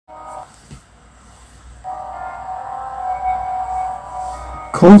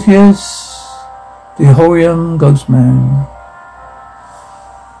Courteous, the Horium Ghostman.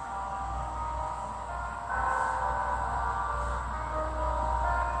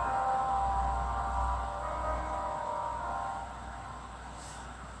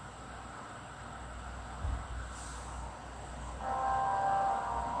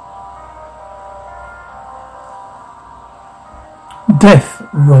 Death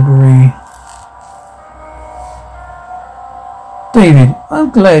robbery. David,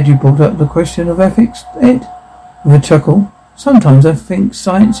 I'm glad you brought up the question of ethics, Ed. With a chuckle. Sometimes I think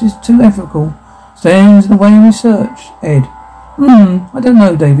science is too ethical. Stands in the way of research, Ed. I don't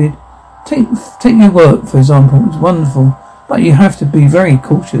know, David. Take your work, for example. It's wonderful, but you have to be very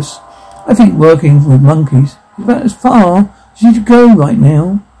cautious. I think working with monkeys is about as far as you should go right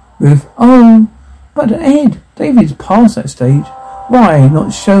now. Ruth, but Ed, David's past that stage. Why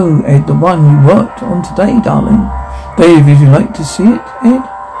not show Ed the one you worked on today, darling? Dave, would you like to see it, Ed?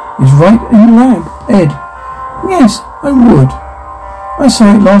 It's right in the lab. Ed. Yes, I would. I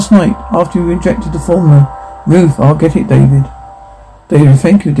saw it last night after you injected the formula. Ruth, I'll get it, David. David,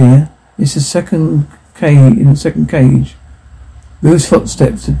 thank you, dear. It's the second cage. Ruth's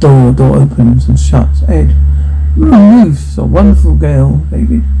footsteps, the door opens and shuts. Ed. Ruth's a wonderful girl,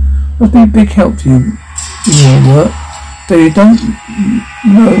 David. Must be a big help to you in your work. David, don't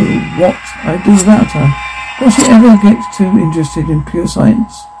know what I do without her. If she ever gets too interested in pure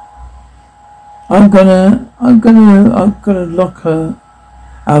science, I'm gonna lock her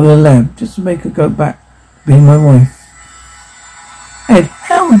out of the lab just to make her go back being my wife. Ed,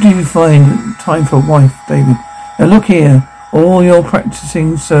 how do you find time for a wife, David? Now look here, all your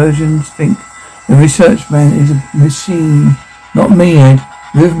practicing surgeons think the research man is a machine, not me, Ed.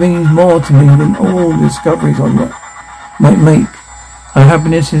 Ruth means more to me than all the discoveries I might make. Her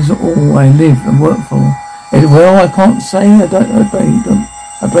happiness is all I live and work for. Ed, well, I can't say I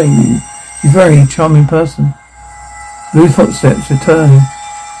blame you. You're a very charming person. Ruth's footsteps return.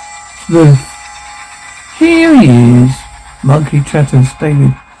 Ruth. Here he is. Monkey chatters.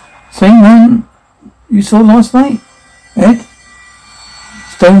 David. Same one you saw last night? Ed?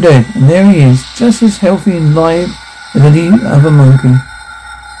 Stone dead. And there he is. Just as healthy and live as any other monkey.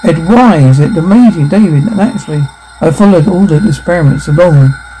 Ed, why is it amazing, David? And actually, I followed all the experiments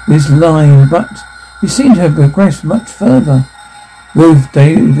along this line, but you seem to have progressed much further. Ruth,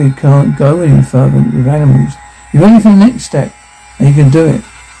 David can't go any further with animals. You're ready for the next step, and you can do it.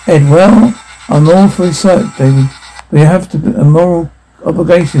 Ed, well, I'm all for research, David, but you have to be a moral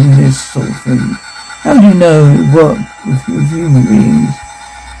obligation in this sort of thing. How do you know it works with human beings?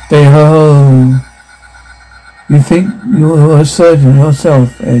 David, you think you're a surgeon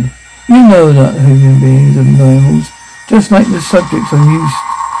yourself, Ed. You know that human beings are animals, just like the subjects I'm used.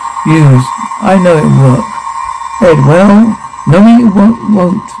 I know it will work. Ed, well, knowing it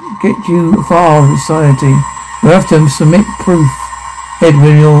won't get you far in society. We'll have to submit proof. Ed,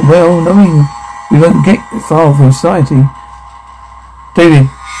 when you're knowing we won't get far from society. David,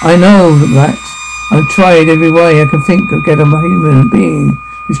 I know that. I've tried every way I can think of getting a human being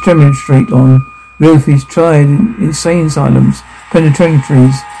to demonstrate on. Ruthie's tried insane asylums,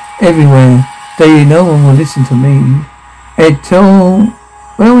 penitentiaries, everywhere. David, no one will listen to me. Ed,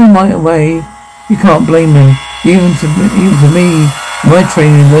 in my way, you can't blame them. Even to me, my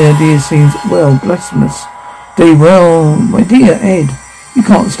training, the idea seems, blasphemous. David, my dear Ed, you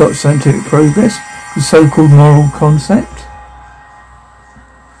can't stop scientific progress with so-called moral concept.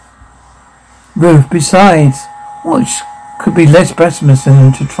 Ruth, besides, what could be less blasphemous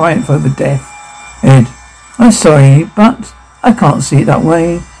than to triumph over death? Ed, I'm sorry, but I can't see it that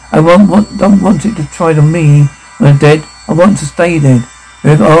way. I don't want it to try on me when I'm dead. I want to stay dead.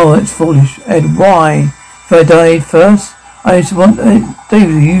 Ruth, that's foolish. Ed, why? If I died first, I just want David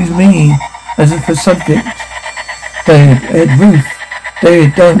to use me as a subject. David, Ed, Ruth.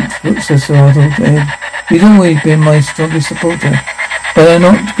 David, don't look so startled, Ed. He's always been my strongest supporter, but I'm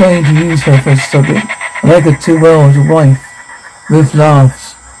not going to use her for a subject. I like her too well as a wife. Ruth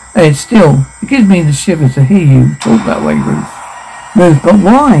laughs. Ed, still, it gives me the shivers to hear you talk that way, Ruth. Ruth, but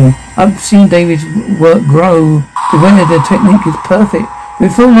why? I've seen David's work grow to where the technique is perfect.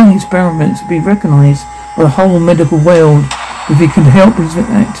 Before long experiments to be recognized by the whole medical world. If he can help us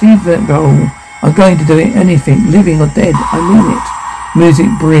achieve that goal, I'm going to do it, anything, living or dead. I mean it. Music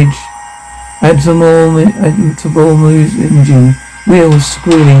bridge. Add some more music engine. Wheels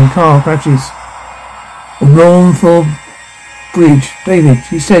squealing, car crashes. A mournful bridge. David,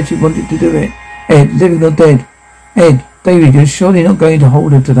 she said she wanted to do it. Ed, living or dead. Ed, David, you're surely not going to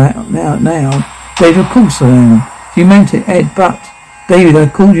hold her to that now. David, of course I am. She meant it, Ed, but David, I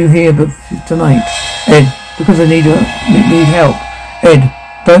called you here tonight. Ed, because I need help. Ed,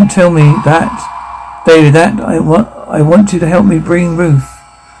 Don't tell me that. David, I want you to help me bring Ruth.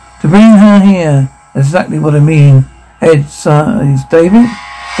 To bring her here. That's exactly what I mean. Ed sighs. David,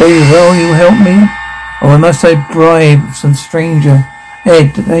 well, you help me? Or must I bribe some stranger?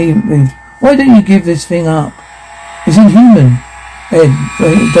 Ed, David, why don't you give this thing up? It's inhuman.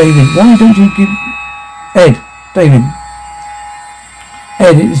 David, why don't you give... David,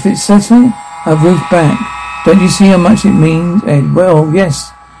 if it's successful, have Ruth back. Don't you see how much it means? Ed, well,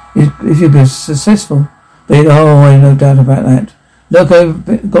 yes, if you've been successful. David, I have no doubt about that. Look,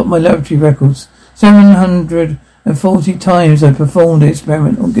 I've got my laboratory records. 740 times I performed the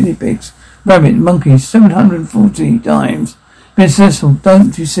experiment on guinea pigs, rabbit, monkeys, 740 times. Been successful,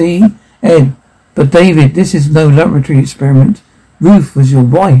 don't you see? Ed, but David, this is no laboratory experiment. Ruth was your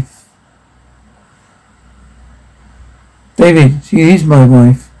wife. David, she is my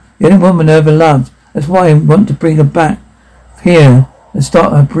wife. The only woman I ever loved. That's why I want to bring her back here and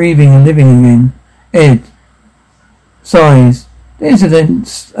start her breathing and living again. Ed sighs. There's an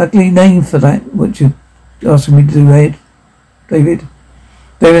ugly name for that, what you're asking me to do, Ed. David,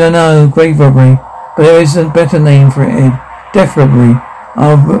 I know, grave robbery, but there is a better name for it, Ed. Death robbery.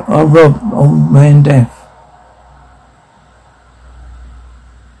 I'll rob old man Death.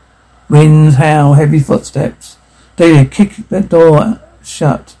 Winds howl, heavy footsteps. David, kick that door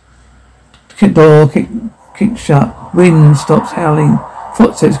shut. Kick shut. Wind stops howling.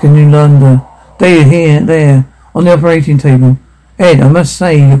 Footsteps can no longer. David, there, on the operating table. Ed, I must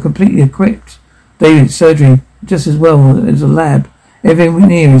say, you're completely equipped. David, surgery, just as well as a lab. Everything we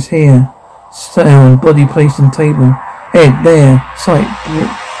need is here. Sound, body placed on table. Ed, there, sight.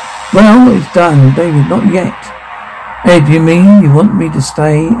 Well, it's done. David, not yet. Ed, you mean you want me to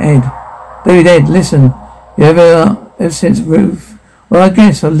stay? Ed, listen. You ever since Ruth? Well, I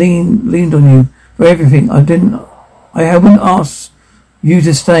guess I leaned on you for everything. I haven't asked you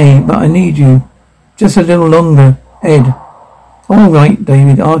to stay, but I need you. Just a little longer, Ed. All right,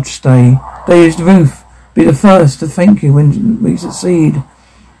 David, I'll stay. David, Ruth, be the first to thank you when we succeed.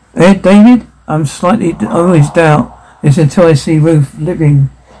 David, I always doubt this until I see Ruth living,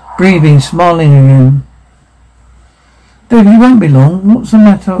 breathing, smiling again. David, it won't be long. What's the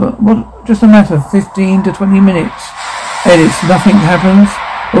matter? Just a matter of 15 to 20 minutes. If nothing happens,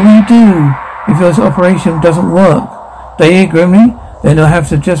 what will you do if your operation doesn't work? David, grimly, then I have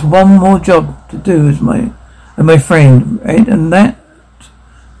just one more job to do as my friend, Ed, and that,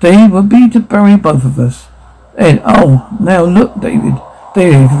 David, would be to bury both of us. Ed, now look, David,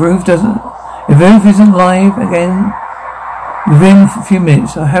 if Ruth isn't alive again within a few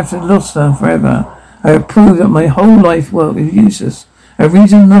minutes, I have lost her forever. I have proved that my whole life work is useless. I have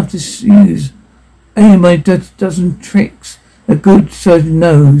reason enough to use any of my dozen tricks a good surgeon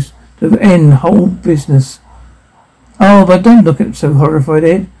knows to end whole business. But don't look so horrified,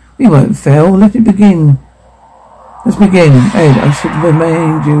 Ed. We won't fail. Let it begin. Let's begin. Ed, I should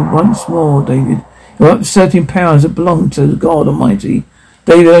remind you once more, David. You have certain powers that belong to God Almighty.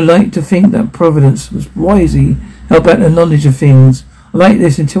 David, I like to think that Providence was wisely held back the knowledge of things like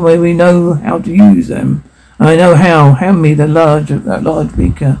this until we know how to use them. And I know how. Hand me that large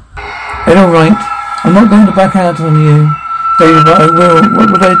beaker. Ed, all right. I'm not going to back out on you, David, but I will.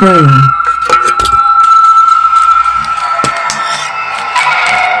 What would I do?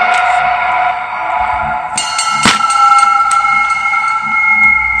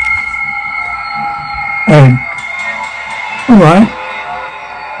 All right.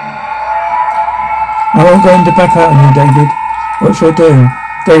 I'm not going to back out on you, David. What shall I do?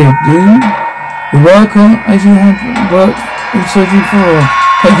 David, you work as you have worked in surgery before.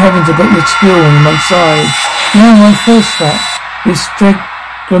 Thank heavens I got your skill on my side. Now my first fact is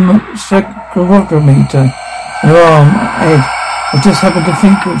sterometer. Ed, I just happened to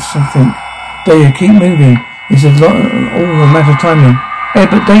think of something. David, keep moving. It's all a matter of timing. Ed,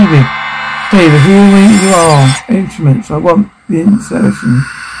 but David, here you are. Instruments. I want the insertion.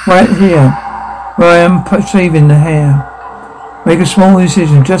 Right here, where I am shaving the hair. Make a small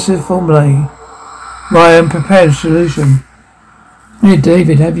incision, just as formulae. Where I am prepared a solution. Hey,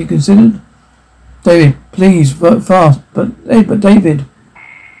 David, have you considered? David, please, work fast. But David.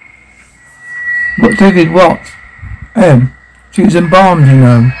 What? She was embalmed, you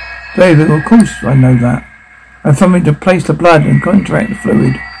know. David, of course I know that. I have something to place the blood and contract the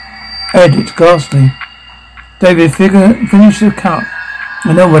fluid. Ed, it's ghastly. David, finish the cut.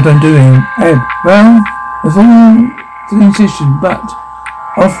 I know what I'm doing. Ed, well, there's all the incision, but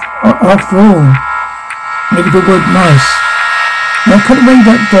after all, medical wood, nice. Now cut away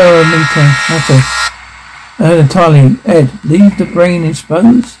that matter. Entirely. Ed, leave the brain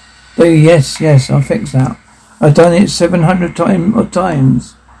exposed? David, yes, I'll fix that. I've done it 700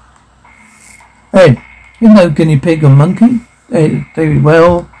 times. Ed, you're no guinea pig or monkey. Ed, David,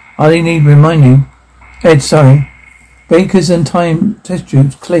 well, I only need remind you. Ed, sorry. Bakers and time test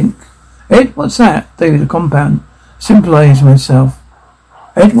tubes clink. Ed, what's that? David, a compound. Symbolize myself.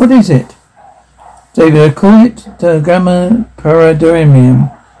 Ed, what is it? David, I call it gamma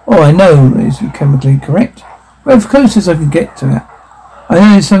paradermium. Oh, I know it's chemically correct. Well, as close as I can get to it. I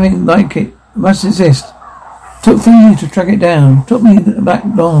know there's something like it. It must exist. Took for you to track it down. Took me back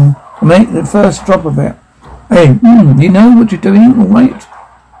long to make the first drop of it. Hey, you know what you're doing, all right?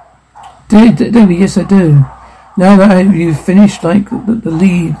 David, yes I do. Now that you've finished, like the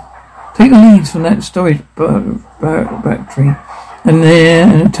lead, take the leads from that storage battery and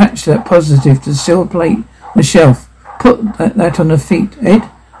attach that positive to the silver plate on the shelf. Put that on the feet, Ed.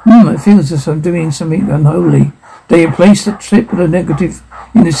 It feels as if I'm doing something unholy. They place the tip of the negative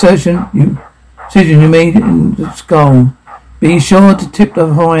in the incision you made in the skull. Be sure to tip the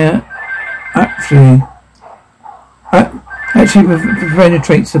wire actually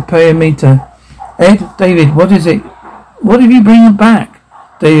penetrates the perimeter. Ed, David, what is it? What if you bring her back?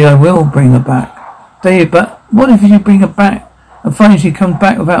 David, I will bring her back. David, but what if you bring her back and find she comes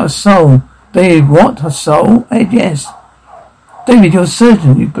back without a soul? David, what? A soul? Ed, yes. David, you're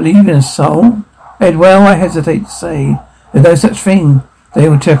certain you believe in a soul? Ed, well, I hesitate to say. There's no such thing.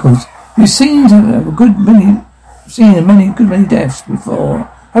 David chuckles. You've seen a good many deaths before,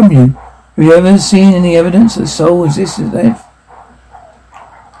 haven't you? Have you ever seen any evidence that soul exists at death?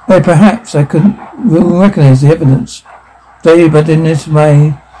 Ed, perhaps I couldn't recognize the evidence. David, but in this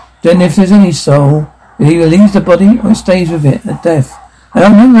way, then if there's any soul, it either leaves the body or it stays with it at death. Now,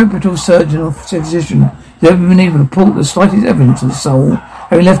 no reputable surgeon or physician has ever been able to pull the slightest evidence of the soul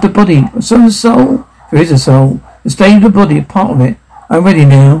having left the body. But so the soul, if there is a soul, the state of the body, a part of it. I'm ready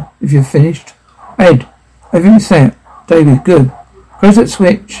now, if you've finished. Ed, everything's set. David, good. Close that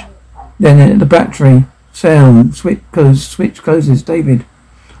switch. Then the battery. Sound. Switch closes. David.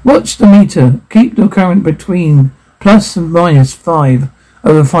 Watch the meter. Keep the current between plus and minus 5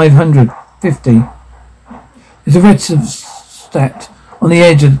 over 550. There's a red stat on the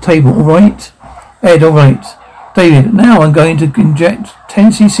edge of the table, alright? Ed, alright. David, now I'm going to inject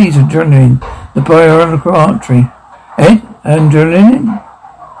 10 cc's of adrenaline, the biological artery. Ed, adrenaline?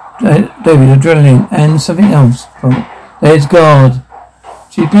 David, adrenaline, and something else. There's God.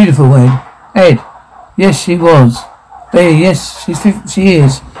 She's beautiful, Ed. Ed, yes, she was. David, yes, she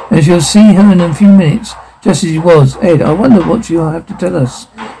is. And you'll see her in a few minutes, just as she was. Ed, I wonder what you'll have to tell us.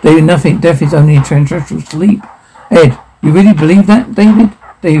 David, nothing. Death is only a transitory sleep. Ed, you really believe that, David?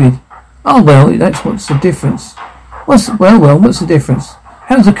 David, oh well, what's the difference? What's the difference?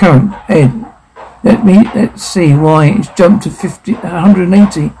 How's the current? Ed, let's see why it's jumped to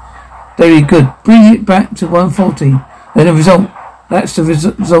 180. David, good. Bring it back to 140. Then that's the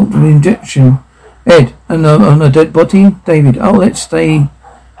result of the injection. Ed, on a dead body? David, let's stay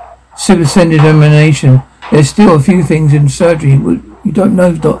superseded elimination. There's still a few things in surgery you don't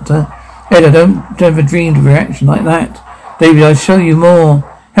know, Doctor. Ed, I don't ever dreamed of a reaction like that. David, I'll show you more.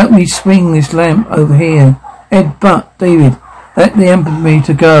 Help me swing this lamp over here. Ed, David, let the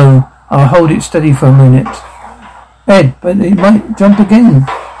amplimeter go. I'll hold it steady for a minute. Ed, but it might jump again.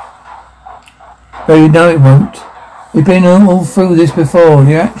 David, no it won't. We've been all through this before.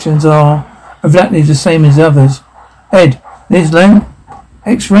 The actions are exactly the same as others. Ed, this lamp?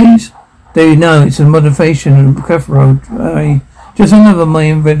 X-rays? David, no, it's a modification of cathode ray. Just another of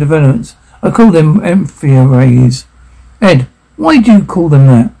my developments. I call them amphia rays. Ed, why do you call them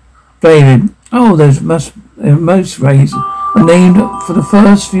that? David, most rays are named for the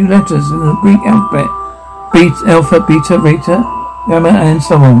first few letters in the Greek alphabet. Alpha, beta, gamma, and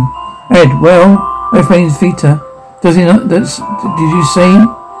so on. Ed, well, that means Vita. Does he not? Did you say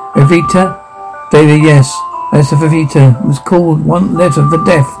Vita? David, yes. That's the Vita. It was called one letter for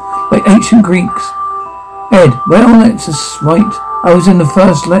death by ancient Greeks. Ed, well, that's right. I was in the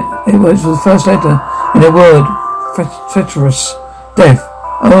first it was the first letter in the word feterus, death.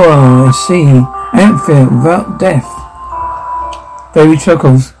 Oh, I see. Amphia, without death. David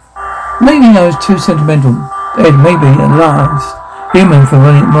chuckles. Maybe I was too sentimental. Ed, maybe at last. Human for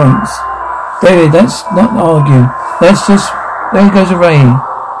running once. David, let's not argue. Let's just... There goes a ray.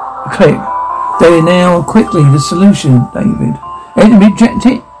 A click. David, now, quickly, the solution, David. Ed, reject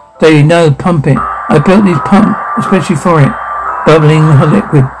it? David, no, pump it. I built this pump, especially for it. Bubbling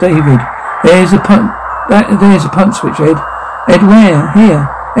liquid. David, there's a pump. There's a pump switch, Ed. Ed, where? Here.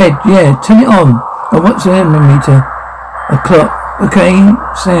 Ed, yeah, turn it on. Oh, what's the meter? A clock. Okay,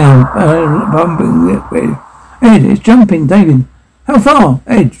 sound. Bumping liquid. Ed, it's jumping, David. How far?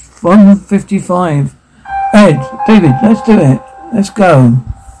 Ed, 155. Ed, David, let's do it. Let's go.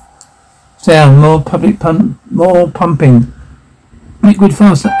 Sound, more pumping. Liquid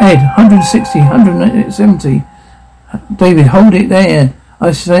faster. Ed, 160, 170. David, hold it there.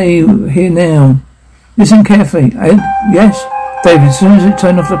 I say here now. Listen carefully. Ed, yes? David, as soon as it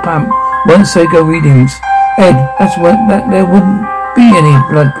turned off the pump, once they go readings. Ed, that's what, that there wouldn't be any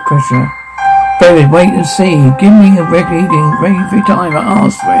blood pressure. David, wait and see. Give me a reading every time I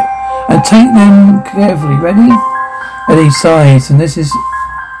ask for it. And take them carefully. Ready? Eddie sighs, and this is...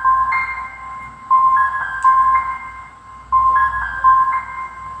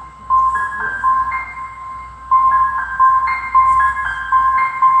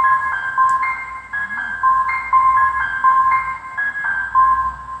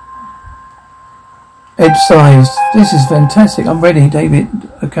 Ed sighs. This is fantastic. I'm ready, David.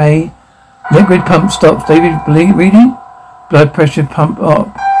 Okay. Liquid pump stops. David, reading? Blood pressure pump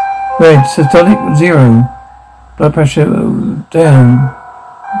up. Red, systolic 0. Blood pressure down.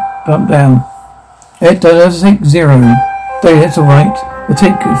 Pump down. Ed, diastolic 0. David, that's alright. It'll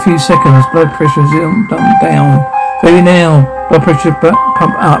take a few seconds. Blood pressure down. David, now. Blood pressure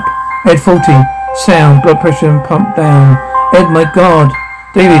pump up. Ed, 40. Sound. Blood pressure pump down. Ed, my God.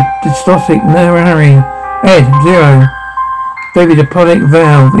 David, diastolic narrowing. Ed, 0. David, the podic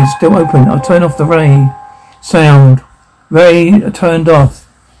valve is still open. I'll turn off the ray. Sound. Ray turned off.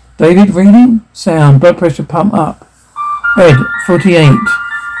 David, reading? Sound. Blood pressure pump up. Ed, 48.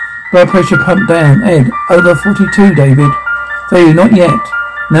 Blood pressure pump down. Ed, over 42, David. David, not yet.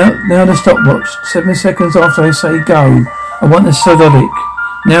 Now the stopwatch. 7 seconds after I say go. I want the systolic.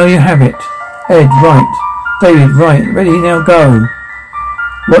 Now you have it. Ed, right. David, right. Ready, now go.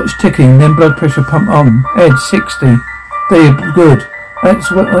 Watch ticking, then blood pressure pump on. Ed, 60. David, good. That's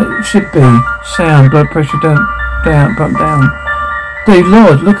what it should be. Sound, blood pressure down, pump down. David,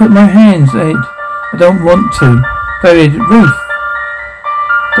 Lord, look at my hands, Ed. I don't want to. David, Ruth.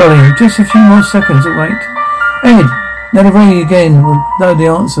 Darling, just a few more seconds, wait. Ed, now the ray again. We'll know the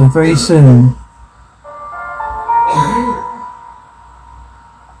answer very soon.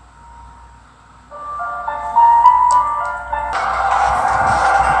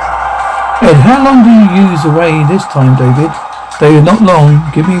 Ed, how long do you use the ray this time, David? David, not long.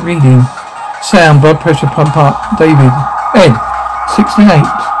 Give me a reading. Sound, blood pressure pump up. David. Ed, 68.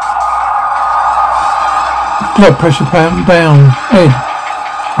 Blood pressure pump down. Ed,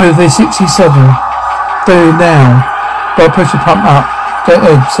 over 67. David, now. Blood pressure pump up.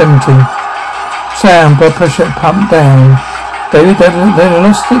 Ed, 70. Sound, blood pressure pump down. David,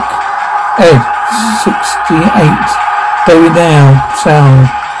 diastolic. Ed, 68. David, now. Sound.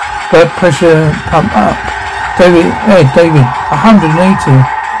 Blood pressure pump up. David, 180.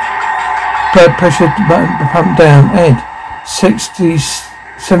 Blood pressure pump down. Ed, 76.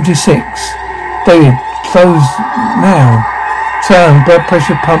 David, close now. Sound, blood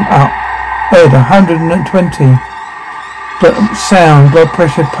pressure pump up. Ed, 120. Sound, blood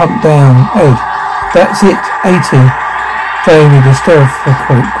pressure pump down. Ed, that's it, 80. David, the stealth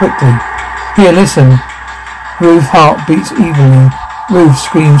quickly. Here, listen. Ruth's heart beats evenly. Ruth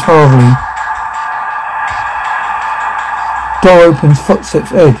screams horribly. Door opens,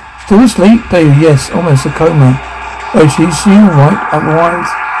 footsteps. Ed, still asleep? David, yes, almost a coma. Ed, she's alright,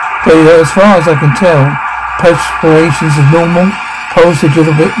 otherwise. David, as far as I can tell, perspirations is normal, pulse a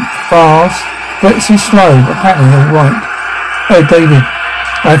little bit fast, breaths is slow, apparently alright. Ed, David,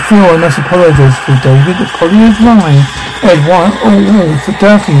 I feel I must apologise to David. Apology is mine. Ed, why? Oh, for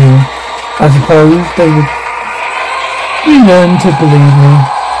doubting you. I suppose, David. You learn to believe me.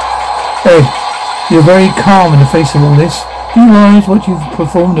 Ed, you're very calm in the face of all this. Do you realize what you've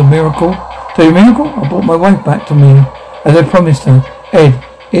performed a miracle? So a miracle? I brought my wife back to me, as I promised her. Ed,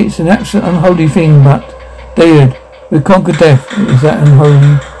 it's an absolute unholy thing, but David, we've conquered death. Is that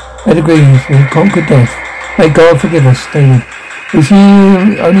unholy? Ed agrees, we've conquered death. May God forgive us, David. If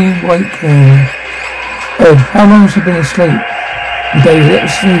you only wake Ed, how long has she been asleep? David,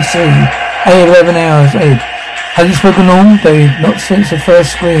 let's see. 11 hours, Ed. Has he spoken all? David, not since the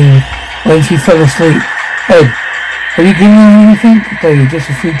first scream when she fell asleep. Ed, have you given her anything? David,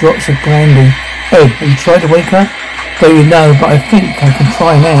 just a few drops of brandy. Ed, have you tried to wake her? David, no, but I think I can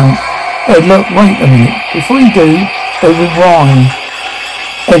try now. Ed, look, wait a minute. Before you do, David, why?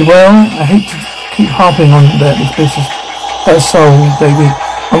 Ed, well, I hate to keep harping on that this business. Her soul, David.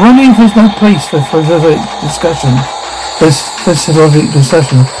 I'm wondering if there's no place for philosophic discussion. I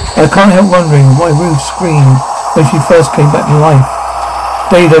can't help wondering why Ruth screamed when she first came back to life.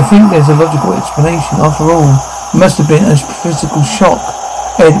 David, I think there's a logical explanation. After all, it must have been a physical shock.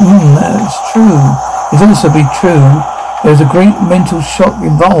 Ed, that's true. It's also be true. There was a great mental shock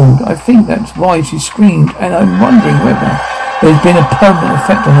involved. I think that's why she screamed, and I'm wondering whether there's been a permanent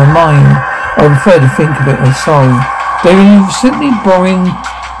effect on her mind. I prefer to think of it as sorrow. David, you're simply borrowing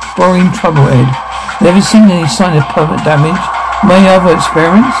trouble, Ed. Never seen any sign of permanent damage? May other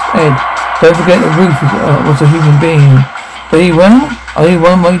experiments? Ed, don't forget that Ruth was a human being. Very well, only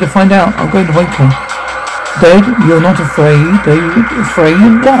one way to find out. I'm going to wake her. Dad, you're not afraid. David, afraid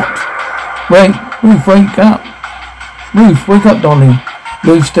of what? Wait, Ruth, wake up. Ruth, wake up, darling.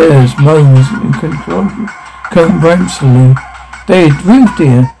 Ruth stares, moans incontrovertibly. David, Ruth,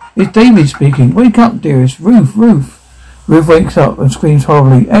 dear. It's David speaking. Wake up, dearest. Ruth. Ruth wakes up and screams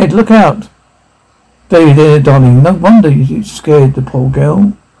horribly. Ed, look out. David, dear, darling. No wonder you scared the poor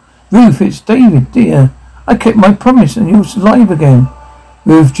girl. Ruth, it's David, dear. I kept my promise and you're alive again.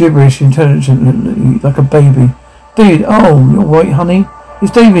 Ruth gibberish intelligently like a baby. David, oh, you're right, honey.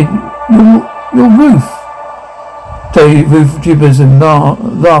 It's David. You're Ruth. Ruth gibbers and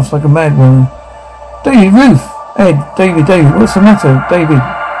laughs like a mad woman. David, Ruth. Ed, David, what's the matter? David.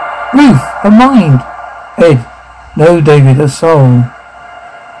 Ruth, her mind. Ed, no, David, her soul.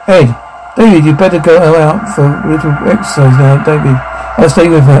 Ed, David, you better go out for a little exercise now, David. I'll stay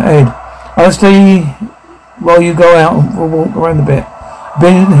with her, Ed. I'll stay while you go out and walk around a bit.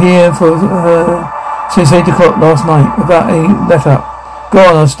 Been here for since 8 o'clock last night without any let up. Go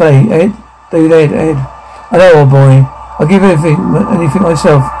on, I'll stay, Ed. David, Ed. I know, old boy. I'll give anything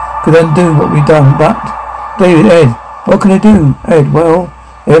myself could undo what we've done, but David, Ed, what can I do? Ed, well,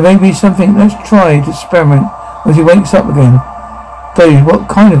 there may be something. Let's try to experiment when he wakes up again. David, what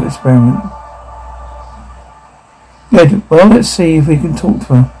kind of experiment? Ed, well, let's see if we can talk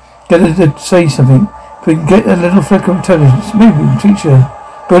to her. Get her to say something. If we can get a little flicker of intelligence, maybe we can teach her.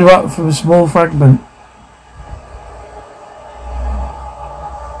 Build her up from a small fragment.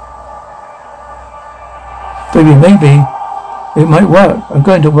 David, maybe it might work. I'm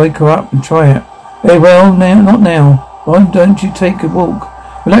going to wake her up and try it. Very well, now, not now. Why don't you take a walk?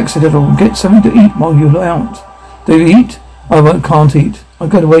 Relax a little and get something to eat while you're out. Do you eat? I can't eat. I'm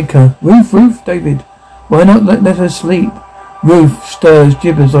going to wake her. Ruth, David. Why not let her sleep? Ruth stirs,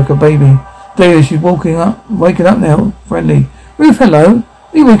 gibbers like a baby. David, she's waking up now, friendly. Ruth, hello.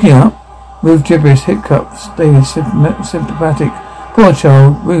 Are you waking up? Ruth gibberish, hiccups. David, sympathetic. Poor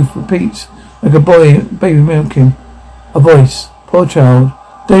child. Ruth repeats, like a baby milking. A voice. Poor child.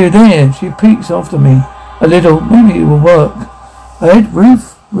 David, there. She peeks after me. A little. Maybe it will work. Ed,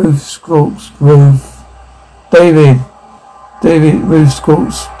 Ruth? Ruth squawks. Ruth. David, Ruth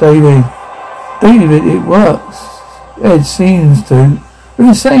squawks. David, it works. Ed seems to. What are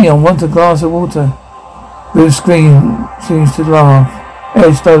you saying? I want a glass of water. Ruth seems to laugh.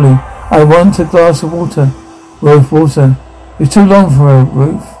 Ed slowly. I want a glass of water. Ruth, water. It's too long for her,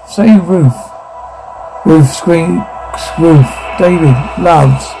 Ruth. Say Ruth. Ruth screams. Ruth. David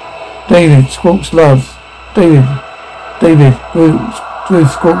loves. David squawks loves. David.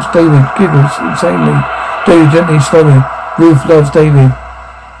 Ruth squawks David. Giggles insanely. David gently, slowly. Ruth loves David.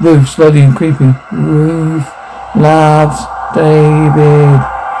 Ruth slowly and creepy. Ruth loves David.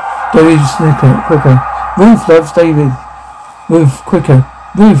 David snicker, quicker. Ruth loves David. Ruth quicker.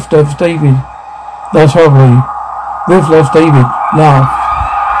 Ruth loves David. Laughs horribly. Ruth loves David. Laugh.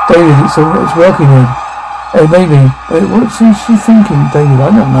 David, it's working, Ed. Hey, maybe. What's she thinking, David? I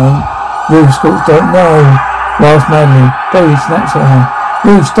don't know. Ruth squawks, don't know. Laughs madly. David snaps at her.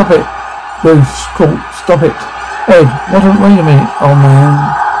 Ruth, stop it. Ruth squawks, stop it. Ed, wait a minute, old man.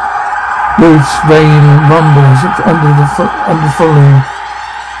 Ruth's vein rumbles under falling.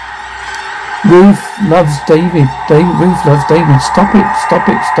 Ruth loves David. Ruth loves David. Stop it.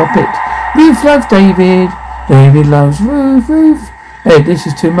 Ruth loves David. David loves Ruth. Ed, this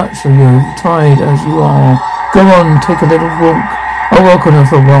is too much for you. Tired as you are. Go on, take a little walk. I'll walk on her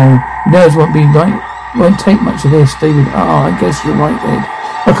for a while. Nerves won't take much of this, David. I guess you're right, Ed.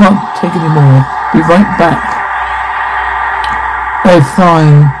 I can't take any more. Be right back. Ed,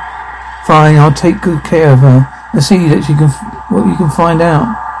 fine. I'll take good care of her. I'll see that what you can find out.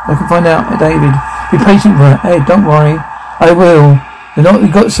 I can find out, David. Be patient with her. Ed, don't worry. I will. You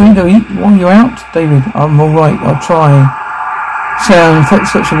got something to eat while you're out? David, I'm alright. I'll try. Sound,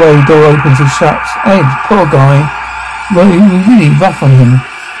 footsteps away, door opens and shuts. Ed, poor guy. Well, you were really rough on him.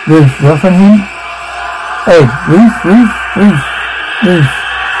 Ruth, rough on him? Ed, Ruth.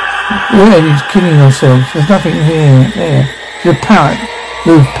 Yeah, he's killing yourself. There's nothing here. There. You're a parrot.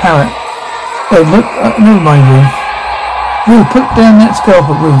 Ruth, parrot. Ed, look, never mind, Ruth. Ruth, put down that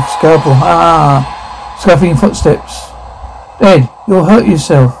scalpel, Ruth. Scalpel. Scuffing footsteps. Ed, you'll hurt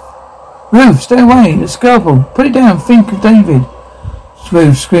yourself. Ruth, stay away. The scalpel. Put it down. Think of David.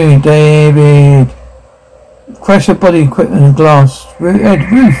 Ruth screaming, David. Crash her body quick in a glass. Ed,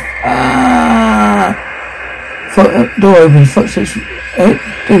 Ruth. Door opens. Footsteps. Ed.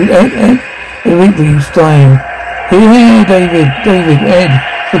 Wheatley's dying. Here, David, Ed.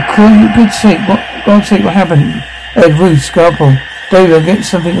 For God's sake, what happened? Ed, Ruth, scalpel. David, I'll get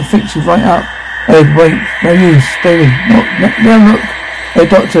something to fix you right up. Ed, wait, no use. David, no, look. Ed,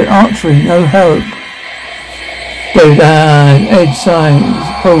 doctor, archery, no help. David, Ed, sighs,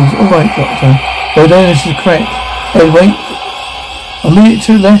 pulls. All right, doctor. This is correct. Ed, wait. A minute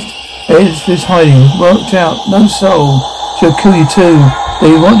to the left. Ed's just hiding. Watch out. No soul. She'll kill you too.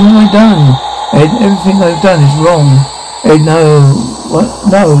 David, what have I done? Ed, everything I've done is wrong. Ed, no. What?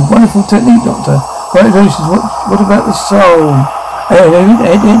 No. Wonderful technique, doctor. Congratulations. What about the soul? Ed.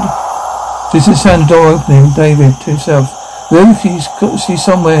 Just the sound of the door opening. David to himself. Ruth, she's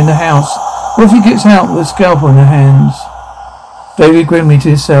somewhere in the house. What if he gets out with a scalpel in her hands? David grimly to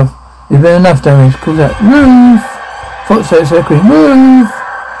himself. It's been enough damage. Calls out, Ruth! Footsteps echoing, Ruth!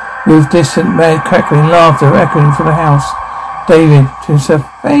 Ruth, distant, mad, crackling laughter echoing from the house. David to himself,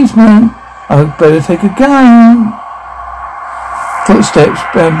 basement. I'd better take a gun. Footsteps,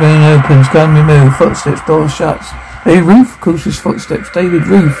 being opens, gun removed. Footsteps, door shuts. Hey, Ruth, cautious footsteps. David,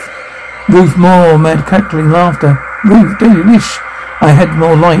 Ruth. Ruth, more mad, crackling laughter. Ruth, David, wish I had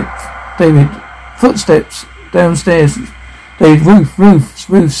more light. David, footsteps downstairs. David,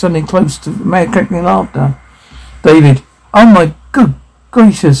 Ruth, suddenly close to mad, crackling laughter. David, oh my good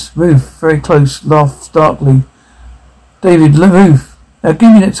gracious. Ruth, very close, laughs darkly. David, Ruth, now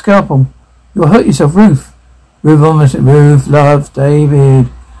give me that scalpel. You'll hurt yourself, Ruth. Ruth almost, Ruth loves David.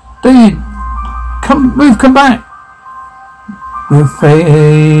 David, come back. Ruth,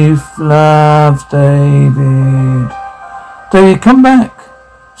 faith loves David. David, come back.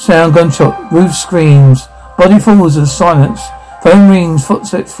 Sound gunshot. Ruth screams. Body falls in silence. Phone rings.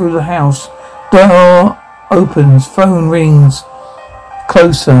 Footsteps through the house. Door opens. Phone rings.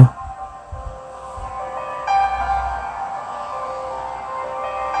 Closer.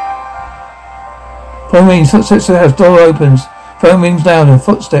 Phone rings. Footsteps through the house. Door opens. Phone rings louder.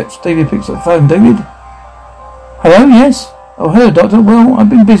 Footsteps. David picks up the phone. David? Hello? Yes? Oh, hello, doctor. Well, I've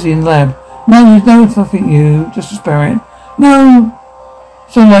been busy in the lab. No, there's no fucking you. Just a experiment. No.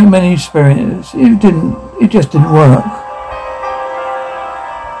 So like many experiments, it just didn't work.